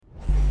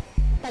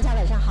大家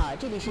晚上好，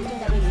这里是正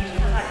在为您直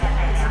播。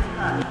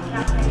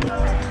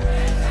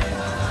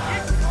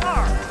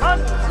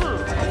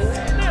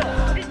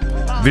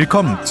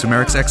Willkommen zu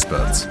Merrick's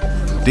Experts,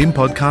 dem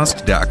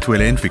Podcast, der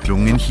aktuelle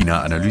Entwicklungen in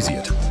China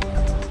analysiert.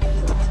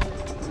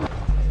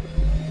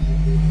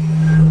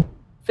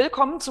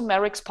 Willkommen zum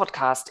Merrick's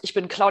Podcast. Ich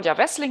bin Claudia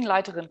Wessling,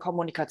 Leiterin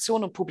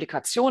Kommunikation und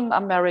Publikationen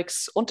am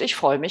Merrick's und ich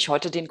freue mich,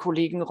 heute den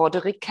Kollegen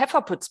Roderick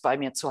Käferpütz bei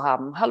mir zu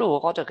haben. Hallo,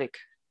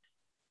 Roderick.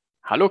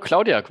 Hallo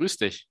Claudia, grüß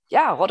dich.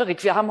 Ja,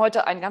 Roderick, wir haben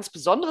heute ein ganz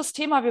besonderes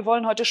Thema. Wir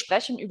wollen heute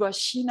sprechen über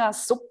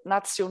Chinas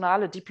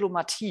subnationale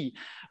Diplomatie.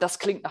 Das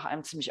klingt nach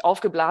einem ziemlich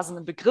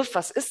aufgeblasenen Begriff.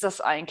 Was ist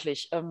das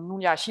eigentlich? Nun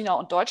ja, China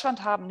und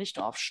Deutschland haben nicht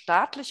nur auf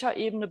staatlicher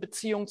Ebene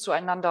Beziehungen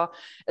zueinander.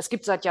 Es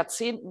gibt seit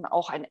Jahrzehnten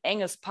auch ein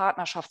enges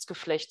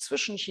Partnerschaftsgeflecht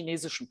zwischen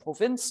chinesischen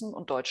Provinzen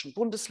und deutschen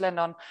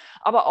Bundesländern,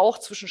 aber auch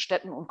zwischen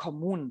Städten und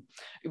Kommunen.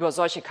 Über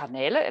solche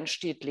Kanäle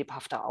entsteht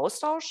lebhafter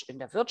Austausch in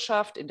der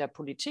Wirtschaft, in der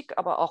Politik,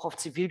 aber auch auf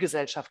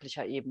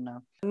zivilgesellschaftlicher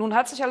Ebene. Nun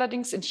hat sich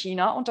allerdings in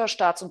China unter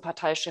Staats- und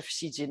Parteichef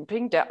Xi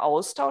Jinping der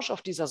Austausch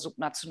auf dieser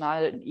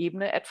subnationalen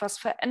Ebene etwas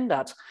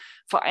verändert.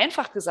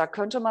 Vereinfacht gesagt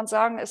könnte man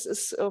sagen, es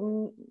ist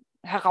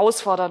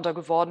herausfordernder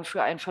geworden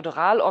für ein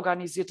föderal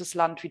organisiertes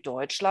Land wie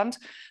Deutschland,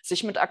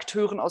 sich mit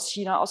Akteuren aus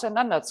China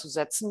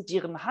auseinanderzusetzen,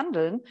 deren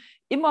Handeln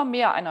immer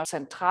mehr einer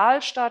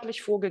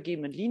zentralstaatlich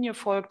vorgegebenen Linie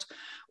folgt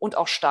und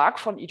auch stark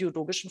von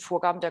ideologischen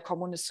Vorgaben der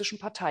Kommunistischen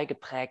Partei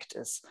geprägt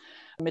ist.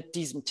 Mit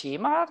diesem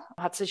Thema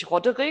hat sich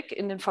Roderick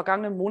in den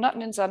vergangenen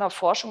Monaten in seiner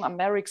Forschung am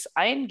Merrick's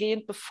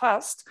eingehend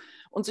befasst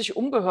und sich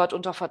umgehört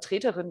unter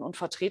Vertreterinnen und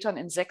Vertretern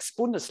in 6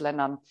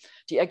 Bundesländern.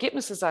 Die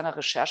Ergebnisse seiner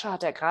Recherche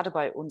hat er gerade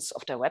bei uns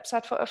auf der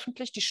Website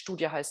veröffentlicht. Die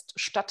Studie heißt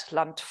Stadt,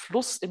 Land,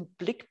 Fluss im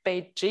Blick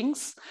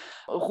Beijings.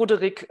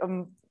 Roderick,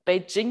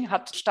 Beijing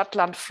hat Stadt,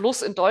 Land,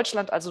 Fluss in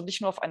Deutschland also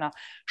nicht nur auf einer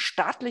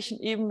staatlichen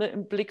Ebene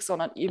im Blick,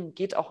 sondern eben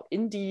geht auch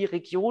in die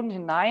Regionen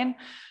hinein.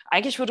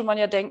 Eigentlich würde man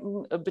ja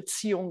denken,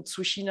 Beziehungen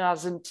zu China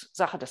sind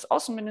Sache des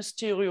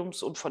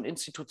Außenministeriums und von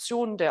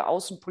Institutionen der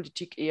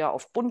Außenpolitik eher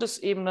auf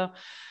Bundesebene.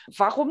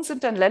 Warum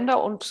sind denn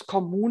Länder und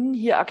Kommunen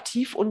hier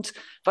aktiv und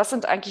was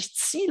sind eigentlich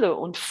Ziele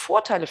und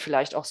Vorteile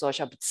vielleicht auch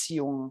solcher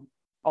Beziehungen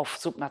auf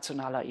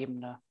subnationaler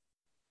Ebene?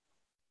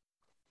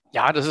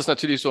 Ja, das ist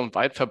natürlich so ein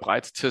weit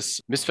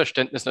verbreitetes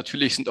Missverständnis.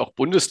 Natürlich sind auch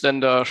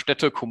Bundesländer,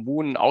 Städte,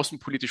 Kommunen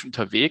außenpolitisch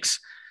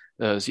unterwegs.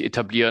 Sie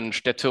etablieren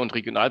Städte- und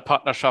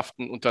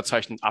Regionalpartnerschaften,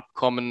 unterzeichnen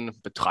Abkommen,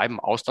 betreiben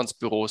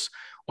Auslandsbüros.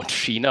 Und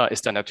China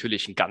ist da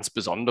natürlich ein ganz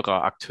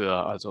besonderer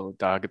Akteur. Also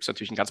da gibt es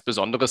natürlich ein ganz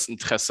besonderes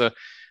Interesse,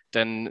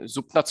 denn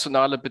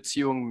subnationale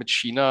Beziehungen mit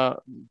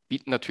China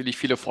bieten natürlich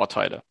viele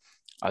Vorteile.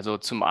 Also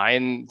zum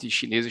einen die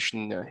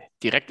chinesischen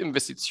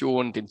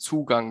Direktinvestitionen, den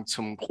Zugang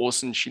zum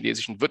großen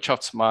chinesischen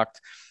Wirtschaftsmarkt,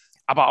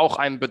 aber auch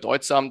einen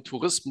bedeutsamen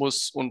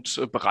Tourismus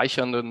und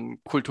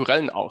bereichernden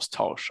kulturellen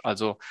Austausch.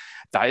 Also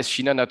da ist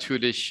China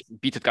natürlich,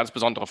 bietet ganz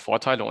besondere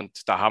Vorteile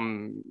und da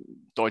haben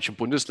deutsche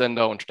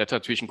Bundesländer und Städte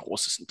natürlich ein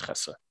großes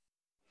Interesse.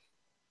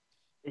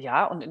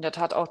 Ja, und in der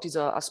Tat auch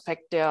dieser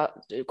Aspekt der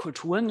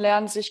Kulturen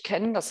lernen sich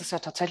kennen. Das ist ja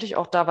tatsächlich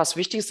auch da was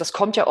Wichtiges. Das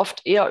kommt ja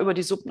oft eher über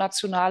die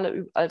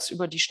subnationale als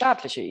über die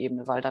staatliche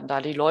Ebene, weil dann da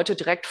die Leute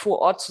direkt vor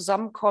Ort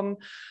zusammenkommen.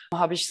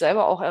 Habe ich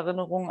selber auch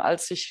Erinnerungen,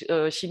 als ich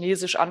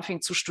Chinesisch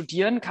anfing zu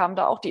studieren, kamen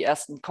da auch die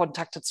ersten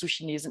Kontakte zu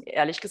Chinesen,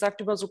 ehrlich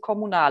gesagt, über so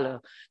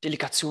kommunale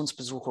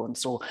Delegationsbesuche und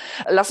so.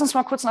 Lass uns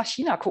mal kurz nach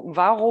China gucken.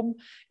 Warum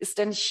ist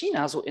denn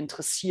China so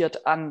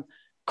interessiert an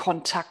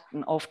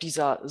Kontakten auf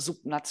dieser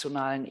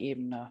subnationalen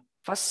Ebene?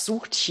 Was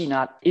sucht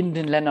China in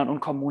den Ländern und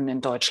Kommunen in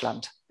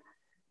Deutschland?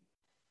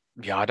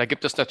 Ja, da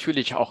gibt es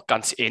natürlich auch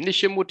ganz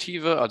ähnliche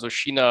Motive. Also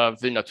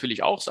China will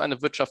natürlich auch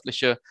seine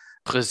wirtschaftliche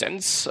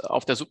Präsenz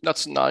auf der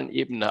subnationalen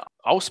Ebene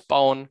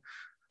ausbauen,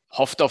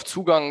 hofft auf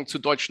Zugang zu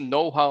deutschen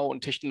Know-how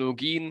und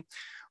Technologien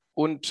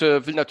und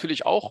will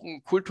natürlich auch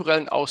einen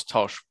kulturellen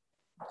Austausch.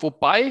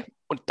 Wobei,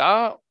 und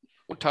da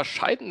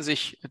unterscheiden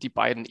sich die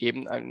beiden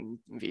Ebenen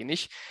ein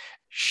wenig,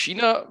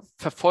 China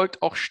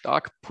verfolgt auch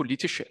stark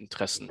politische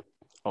Interessen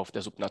auf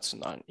der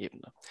subnationalen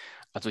Ebene.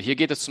 Also hier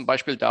geht es zum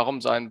Beispiel darum,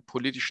 seinen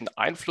politischen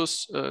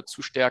Einfluss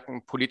zu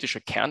stärken,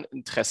 politische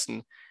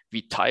Kerninteressen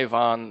wie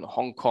Taiwan,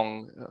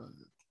 Hongkong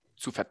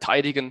zu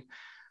verteidigen.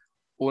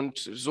 Und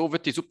so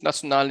wird die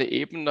subnationale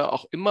Ebene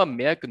auch immer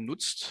mehr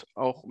genutzt,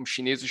 auch um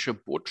chinesische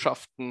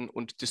Botschaften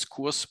und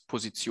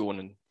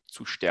Diskurspositionen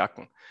zu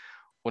stärken.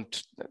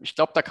 Und ich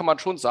glaube, da kann man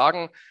schon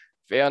sagen,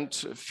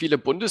 während viele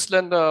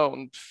Bundesländer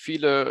und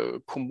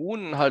viele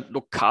Kommunen halt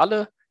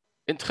lokale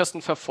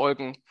Interessen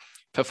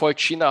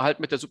verfolgt China halt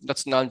mit der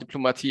subnationalen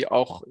Diplomatie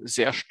auch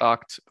sehr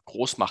stark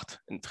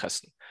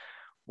Großmachtinteressen.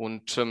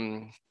 Und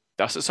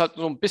das ist halt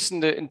so ein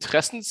bisschen eine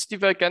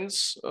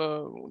Interessensdivergenz.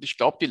 Und ich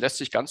glaube, die lässt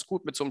sich ganz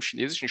gut mit so einem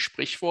chinesischen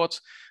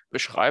Sprichwort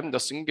beschreiben,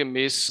 das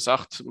sinngemäß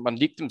sagt, man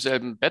liegt im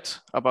selben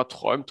Bett, aber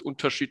träumt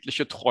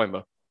unterschiedliche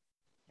Träume.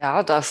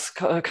 Ja, das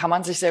kann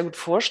man sich sehr gut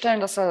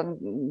vorstellen, dass da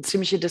eine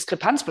ziemliche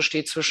Diskrepanz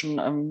besteht zwischen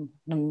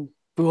einem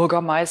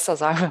Bürgermeister,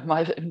 sagen wir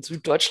mal, in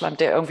Süddeutschland,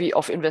 der irgendwie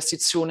auf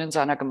Investitionen in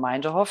seiner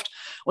Gemeinde hofft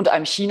und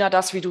einem China,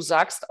 das, wie du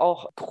sagst,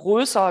 auch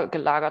größer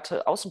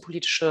gelagerte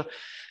außenpolitische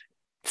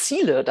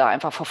Ziele da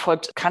einfach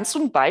verfolgt. Kannst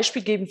du ein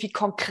Beispiel geben, wie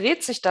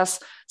konkret sich das,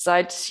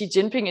 seit Xi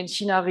Jinping in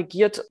China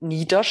regiert,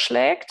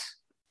 niederschlägt?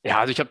 Ja,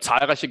 also ich habe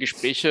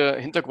zahlreiche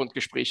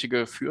Hintergrundgespräche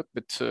geführt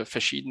mit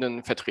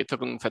verschiedenen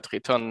Vertreterinnen und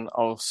Vertretern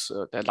aus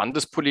der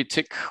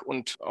Landespolitik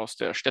und aus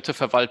der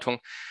Städteverwaltung.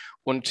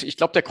 Und ich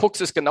glaube, der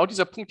Krux ist genau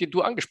dieser Punkt, den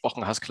du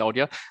angesprochen hast,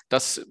 Claudia,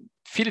 dass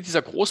viele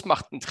dieser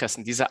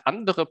Großmachtinteressen, diese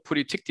andere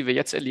Politik, die wir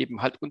jetzt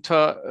erleben, halt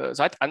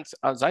seit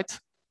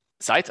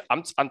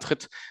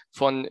Amtsantritt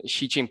von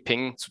Xi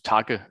Jinping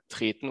zutage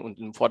treten und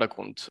in den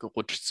Vordergrund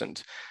gerutscht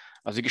sind.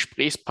 Also die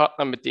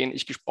Gesprächspartner, mit denen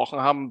ich gesprochen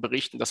habe,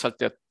 berichten, dass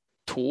halt der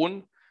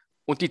Ton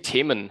und die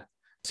Themen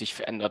sich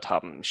verändert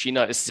haben.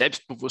 China ist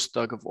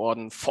selbstbewusster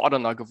geworden,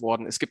 fordernder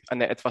geworden. Es gibt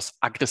eine etwas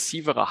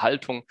aggressivere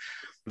Haltung.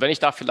 Und wenn ich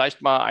da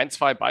vielleicht mal ein,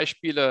 zwei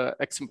Beispiele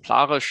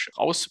exemplarisch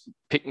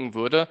rauspicken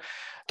würde,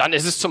 dann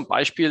ist es zum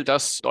Beispiel,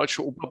 dass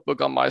deutsche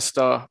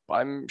Oberbürgermeister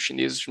beim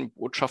chinesischen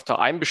Botschafter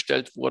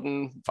einbestellt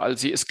wurden, weil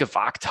sie es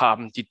gewagt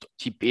haben, die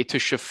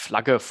tibetische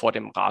Flagge vor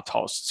dem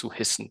Rathaus zu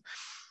hissen.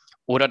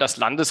 Oder dass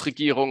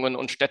Landesregierungen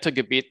und Städte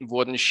gebeten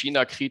wurden,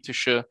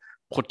 China-kritische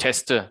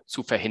Proteste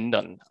zu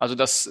verhindern. Also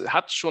das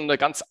hat schon eine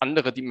ganz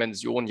andere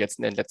Dimension jetzt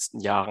in den letzten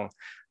Jahren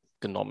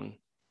genommen.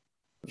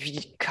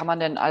 Wie kann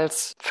man denn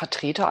als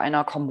Vertreter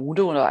einer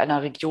Kommune oder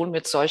einer Region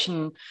mit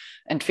solchen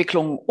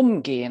Entwicklungen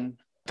umgehen?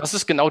 Das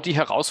ist genau die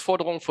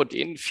Herausforderung, vor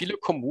denen viele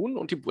Kommunen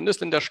und die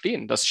Bundesländer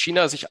stehen, dass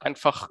China sich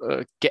einfach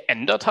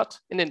geändert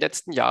hat in den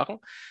letzten Jahren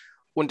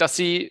und dass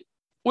sie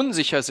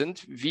unsicher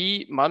sind,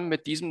 wie man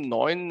mit diesem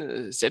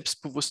neuen,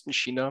 selbstbewussten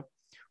China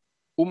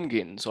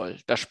umgehen soll.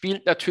 Da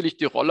spielt natürlich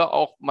die Rolle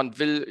auch, man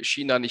will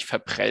China nicht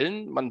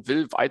verprellen, man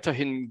will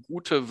weiterhin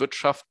gute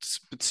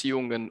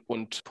Wirtschaftsbeziehungen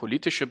und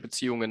politische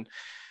Beziehungen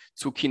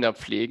zu China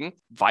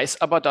pflegen, weiß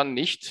aber dann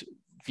nicht,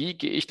 wie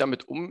gehe ich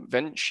damit um,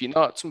 wenn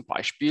China zum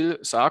Beispiel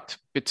sagt,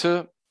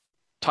 bitte,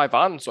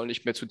 Taiwan soll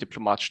nicht mehr zu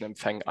diplomatischen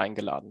Empfängen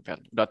eingeladen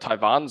werden oder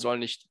Taiwan soll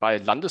nicht bei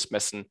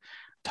Landesmessen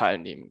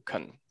teilnehmen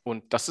können.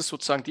 Und das ist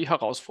sozusagen die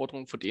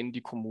Herausforderung, vor denen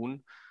die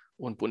Kommunen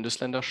und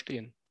Bundesländer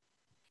stehen.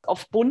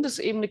 Auf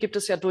Bundesebene gibt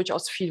es ja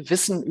durchaus viel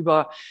Wissen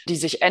über die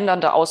sich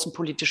ändernde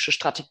außenpolitische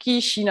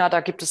Strategie China. Da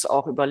gibt es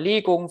auch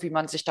Überlegungen, wie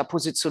man sich da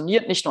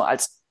positioniert, nicht nur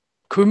als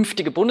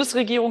künftige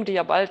Bundesregierung, die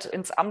ja bald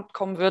ins Amt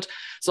kommen wird,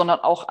 sondern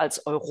auch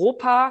als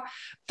Europa.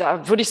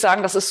 Da würde ich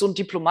sagen, das ist so ein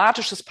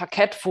diplomatisches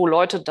Parkett, wo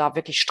Leute da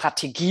wirklich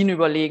Strategien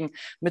überlegen,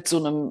 mit so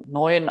einem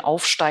neuen,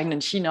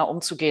 aufsteigenden China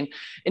umzugehen.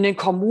 In den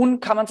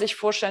Kommunen kann man sich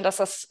vorstellen, dass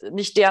das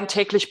nicht deren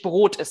täglich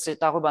Brot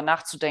ist, darüber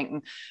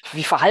nachzudenken,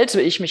 wie verhalte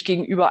ich mich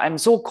gegenüber einem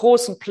so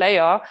großen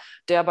Player,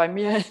 der bei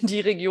mir in die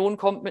Region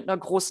kommt mit einer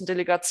großen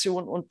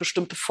Delegation und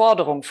bestimmte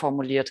Forderungen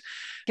formuliert.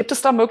 Gibt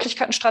es da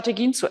Möglichkeiten,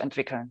 Strategien zu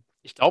entwickeln?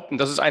 Ich glaube, und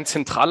das ist ein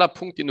zentraler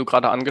Punkt, den du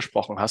gerade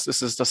angesprochen hast,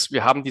 ist es, dass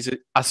wir haben diese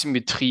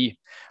Asymmetrie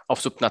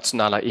auf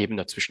subnationaler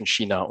Ebene zwischen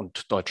China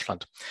und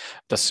Deutschland.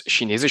 Das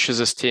chinesische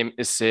System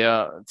ist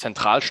sehr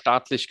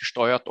zentralstaatlich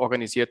gesteuert,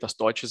 organisiert. Das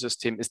deutsche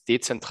System ist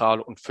dezentral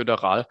und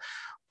föderal.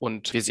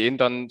 Und wir sehen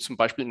dann zum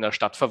Beispiel in der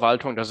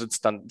Stadtverwaltung, da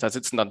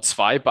sitzen dann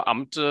zwei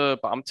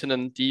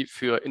Beamtinnen, die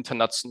für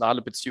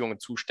internationale Beziehungen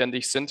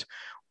zuständig sind.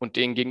 Und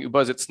denen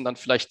gegenüber sitzen dann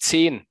vielleicht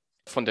 10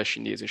 von der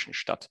chinesischen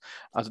Stadt.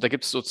 Also da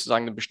gibt es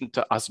sozusagen eine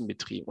bestimmte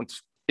Asymmetrie.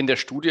 Und in der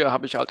Studie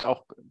habe ich halt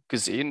auch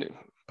gesehen,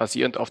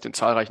 basierend auf den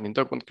zahlreichen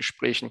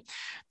Hintergrundgesprächen,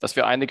 dass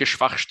wir einige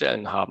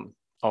Schwachstellen haben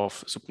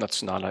auf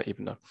subnationaler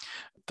Ebene.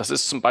 Das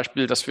ist zum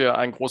Beispiel, dass wir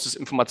ein großes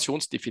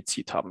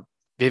Informationsdefizit haben.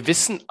 Wir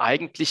wissen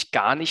eigentlich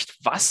gar nicht,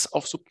 was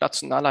auf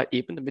subnationaler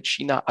Ebene mit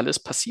China alles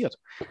passiert.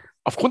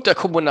 Aufgrund der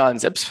kommunalen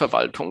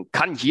Selbstverwaltung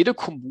kann jede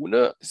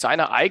Kommune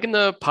seine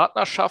eigene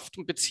Partnerschaft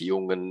und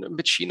Beziehungen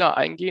mit China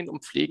eingehen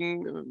und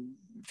pflegen,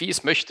 wie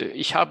es möchte.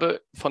 Ich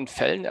habe von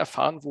Fällen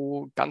erfahren,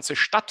 wo ganze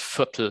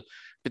Stadtviertel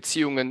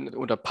Beziehungen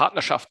oder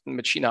Partnerschaften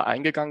mit China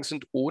eingegangen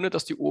sind, ohne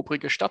dass die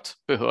obrige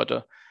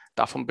Stadtbehörde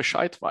davon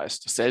Bescheid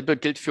weiß. Dasselbe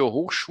gilt für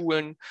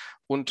Hochschulen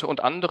und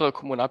andere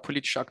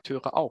kommunalpolitische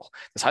Akteure auch.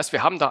 Das heißt,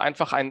 wir haben da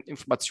einfach ein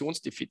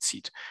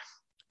Informationsdefizit.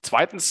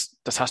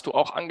 Zweitens, das hast du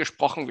auch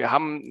angesprochen, wir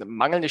haben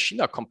mangelnde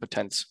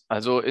China-Kompetenz.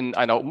 Also in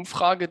einer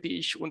Umfrage, die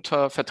ich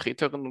unter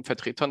Vertreterinnen und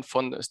Vertretern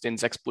von den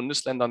 6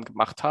 Bundesländern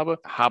gemacht habe,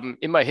 haben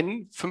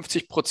immerhin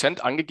 50%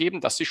 angegeben,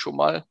 dass sie schon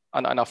mal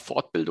an einer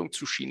Fortbildung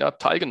zu China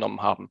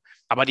teilgenommen haben.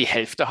 Aber die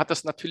Hälfte hat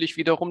das natürlich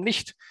wiederum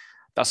nicht.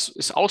 Das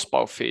ist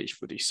ausbaufähig,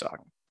 würde ich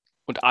sagen.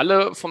 Und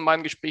alle von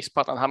meinen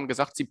Gesprächspartnern haben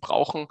gesagt, sie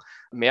brauchen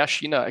mehr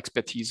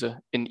China-Expertise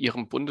in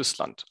ihrem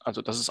Bundesland.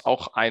 Also das ist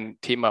auch ein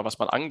Thema, was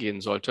man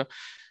angehen sollte.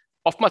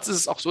 Oftmals ist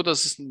es auch so,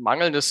 dass es ein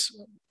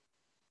mangelndes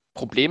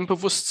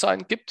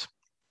Problembewusstsein gibt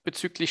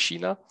bezüglich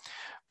China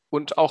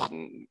und auch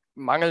eine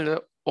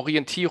mangelnde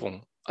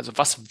Orientierung. Also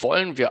was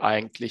wollen wir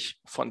eigentlich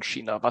von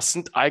China? Was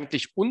sind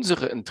eigentlich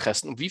unsere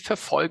Interessen und wie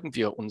verfolgen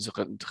wir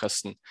unsere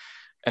Interessen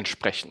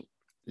entsprechend?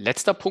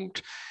 Letzter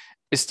Punkt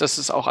ist, dass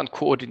es auch an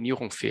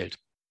Koordinierung fehlt.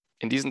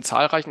 In diesen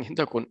zahlreichen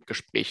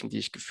Hintergrundgesprächen, die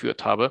ich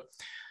geführt habe,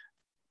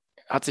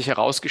 hat sich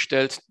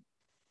herausgestellt,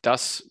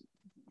 dass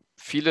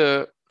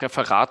viele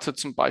Referate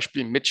zum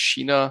Beispiel mit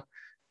China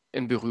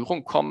in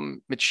Berührung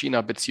kommen, mit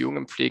China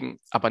Beziehungen pflegen,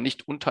 aber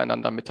nicht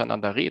untereinander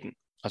miteinander reden.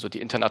 Also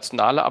die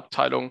internationale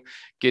Abteilung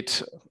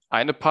geht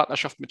eine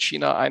Partnerschaft mit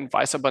China ein,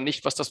 weiß aber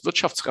nicht, was das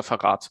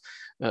Wirtschaftsreferat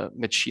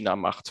mit China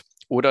macht.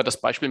 Oder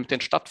das Beispiel mit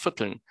den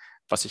Stadtvierteln,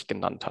 was ich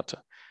genannt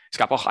hatte. Es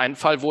gab auch einen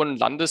Fall, wo ein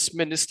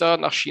Landesminister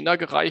nach China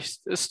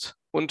gereist ist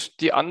und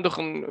die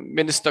anderen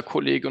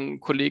Ministerkolleginnen und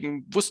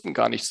Kollegen wussten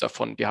gar nichts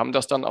davon. Die haben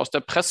das dann aus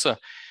der Presse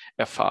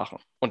erfahren.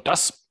 Und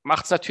das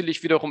macht es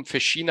natürlich wiederum für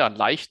China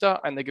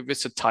leichter, eine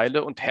gewisse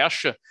Teile- und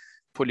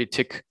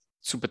Herrsche-Politik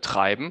zu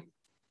betreiben,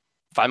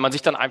 weil man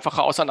sich dann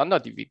einfacher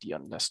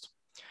auseinanderdividieren lässt.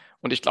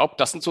 Und ich glaube,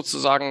 das sind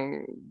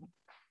sozusagen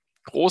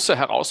große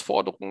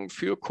Herausforderungen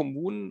für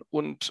Kommunen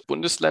und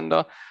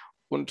Bundesländer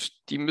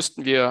und die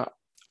müssten wir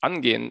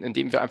angehen,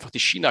 indem wir einfach die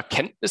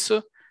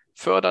China-Kenntnisse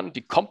fördern,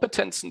 die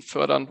Kompetenzen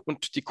fördern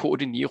und die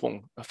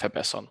Koordinierung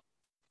verbessern.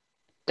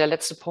 Der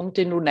letzte Punkt,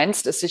 den du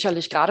nennst, ist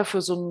sicherlich gerade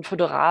für so ein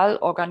föderal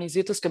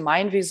organisiertes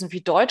Gemeinwesen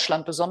wie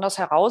Deutschland besonders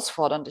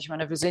herausfordernd. Ich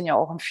meine, wir sehen ja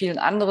auch in vielen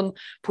anderen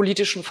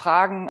politischen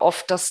Fragen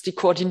oft, dass die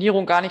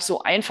Koordinierung gar nicht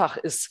so einfach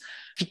ist.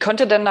 Wie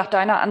könnte denn nach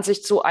deiner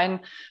Ansicht so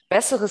ein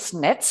besseres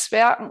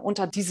Netzwerken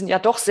unter diesen ja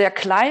doch sehr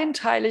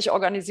kleinteilig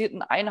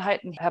organisierten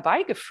Einheiten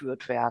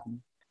herbeigeführt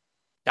werden?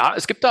 Ja,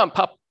 es gibt da ein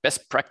paar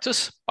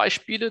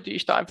Best-Practice-Beispiele, die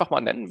ich da einfach mal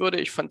nennen würde.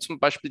 Ich fand zum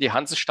Beispiel die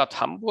Hansestadt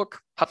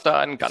Hamburg hat da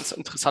einen ganz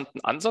interessanten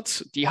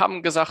Ansatz. Die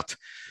haben gesagt,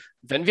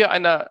 wenn wir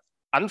eine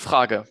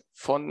Anfrage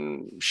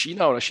von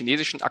China oder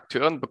chinesischen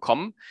Akteuren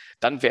bekommen,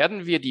 dann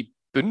werden wir die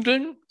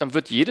bündeln, dann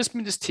wird jedes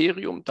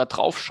Ministerium da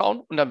drauf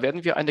schauen und dann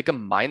werden wir eine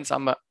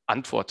gemeinsame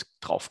Antwort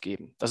drauf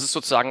geben. Das ist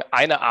sozusagen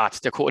eine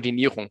Art der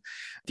Koordinierung,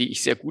 die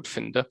ich sehr gut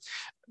finde.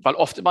 Weil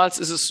oftmals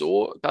ist es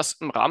so, dass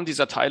im Rahmen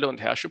dieser Teile-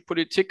 und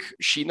Herrsche-Politik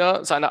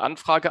China seine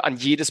Anfrage an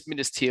jedes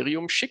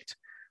Ministerium schickt.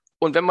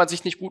 Und wenn man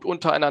sich nicht gut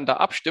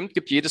untereinander abstimmt,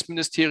 gibt jedes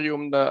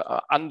Ministerium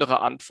eine andere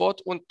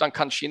Antwort und dann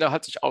kann China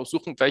halt sich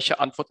aussuchen, welche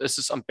Antwort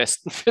es am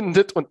besten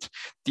findet und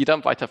die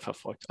dann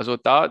weiterverfolgt. Also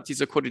da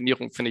diese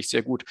Koordinierung finde ich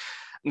sehr gut.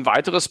 Ein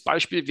weiteres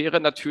Beispiel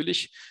wäre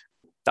natürlich,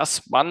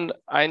 dass man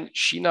ein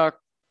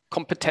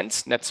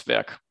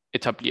China-Kompetenznetzwerk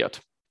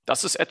etabliert.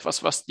 Das ist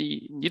etwas, was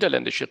die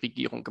niederländische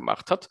Regierung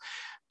gemacht hat.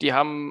 Die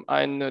haben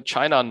ein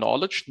China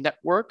Knowledge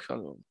Network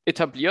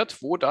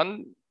etabliert, wo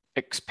dann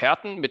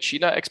Experten mit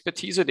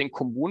China-Expertise den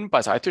Kommunen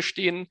beiseite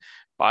stehen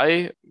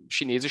bei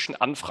chinesischen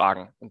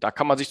Anfragen. Und da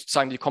kann man sich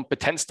sozusagen die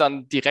Kompetenz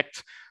dann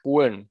direkt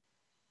holen.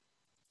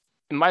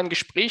 In meinen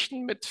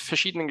Gesprächen mit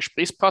verschiedenen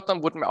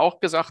Gesprächspartnern wurde mir auch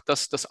gesagt,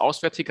 dass das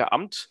Auswärtige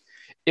Amt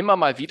immer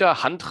mal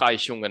wieder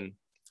Handreichungen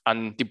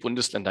an die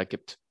Bundesländer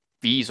gibt.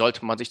 Wie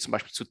sollte man sich zum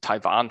Beispiel zu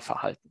Taiwan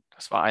verhalten?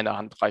 Das war eine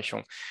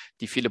Handreichung,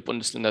 die viele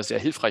Bundesländer sehr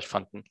hilfreich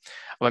fanden.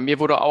 Aber mir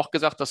wurde auch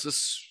gesagt, dass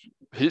es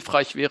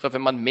hilfreich wäre,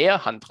 wenn man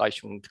mehr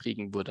Handreichungen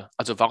kriegen würde.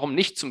 Also warum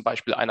nicht zum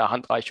Beispiel eine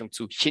Handreichung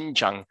zu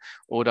Xinjiang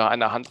oder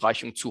eine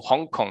Handreichung zu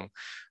Hongkong,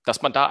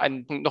 dass man da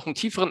noch einen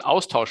tieferen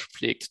Austausch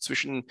pflegt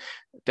zwischen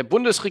der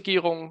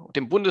Bundesregierung,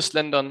 den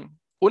Bundesländern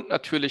und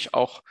natürlich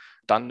auch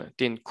dann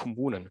den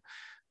Kommunen.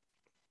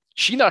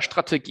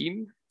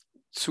 China-Strategien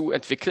zu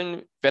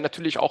entwickeln, wäre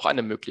natürlich auch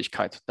eine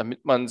Möglichkeit,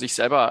 damit man sich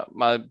selber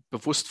mal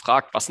bewusst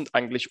fragt, was sind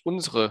eigentlich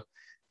unsere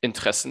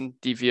Interessen,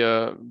 die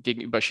wir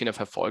gegenüber China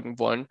verfolgen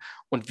wollen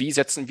und wie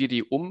setzen wir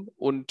die um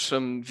und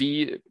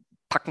wie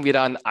packen wir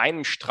da an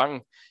einen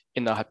Strang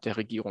innerhalb der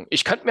Regierung.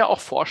 Ich könnte mir auch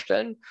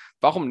vorstellen,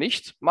 warum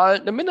nicht mal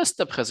eine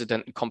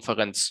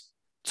Ministerpräsidentenkonferenz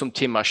zum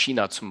Thema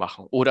China zu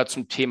machen oder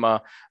zum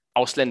Thema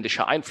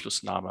ausländische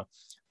Einflussnahme.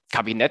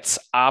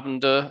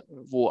 Kabinettsabende,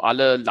 wo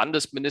alle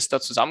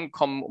Landesminister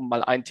zusammenkommen, um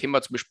mal ein Thema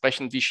zu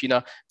besprechen wie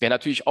China, wäre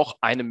natürlich auch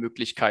eine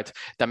Möglichkeit,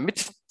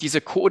 damit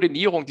diese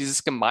Koordinierung,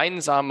 dieses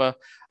gemeinsame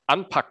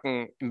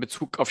Anpacken in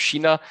Bezug auf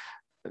China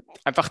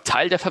einfach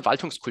Teil der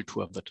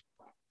Verwaltungskultur wird.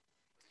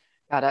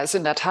 Ja, da ist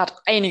in der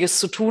Tat einiges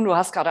zu tun. Du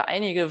hast gerade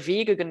einige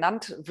Wege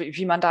genannt,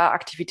 wie man da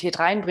Aktivität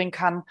reinbringen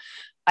kann.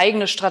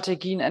 Eigene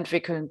Strategien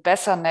entwickeln,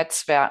 besser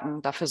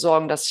netzwerken, dafür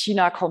sorgen, dass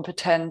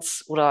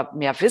China-Kompetenz oder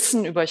mehr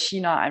Wissen über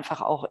China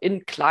einfach auch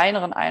in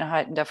kleineren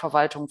Einheiten der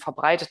Verwaltung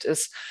verbreitet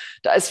ist.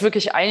 Da ist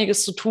wirklich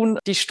einiges zu tun.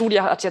 Die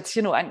Studie hat jetzt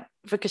hier nur einen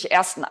wirklich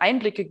ersten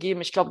Einblick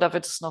gegeben. Ich glaube, da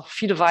wird es noch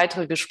viele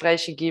weitere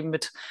Gespräche geben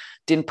mit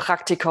den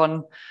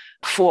Praktikern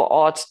vor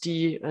Ort,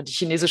 die die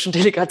chinesischen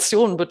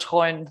Delegationen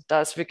betreuen.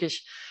 Da ist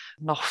wirklich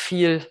noch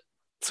viel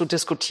zu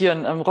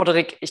diskutieren.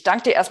 Roderick, ich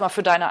danke dir erstmal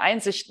für deine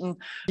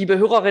Einsichten. Liebe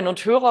Hörerinnen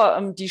und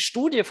Hörer, die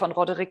Studie von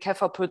Roderick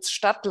Käferpütz,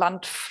 Stadt,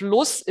 Land,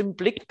 Fluss im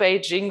Blick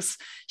Beijings,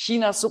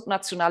 Chinas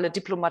subnationale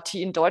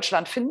Diplomatie in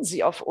Deutschland, finden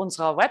Sie auf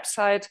unserer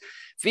Website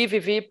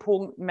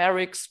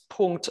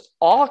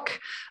www.merix.org.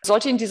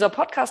 Sollte Ihnen dieser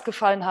Podcast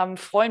gefallen haben,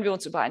 freuen wir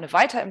uns über eine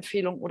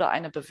Weiterempfehlung oder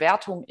eine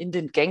Bewertung in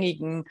den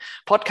gängigen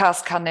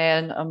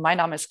Podcast-Kanälen. Mein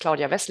Name ist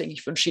Claudia Wessling.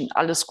 Ich wünsche Ihnen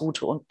alles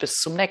Gute und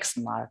bis zum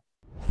nächsten Mal.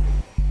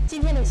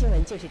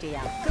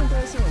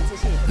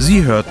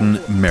 Sie hörten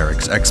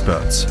Merix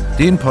Experts,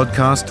 den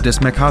Podcast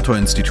des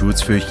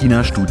Mercator-Instituts für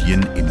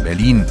China-Studien in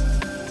Berlin.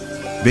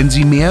 Wenn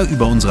Sie mehr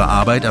über unsere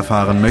Arbeit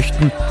erfahren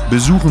möchten,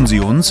 besuchen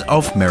Sie uns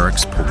auf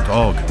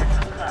merix.org.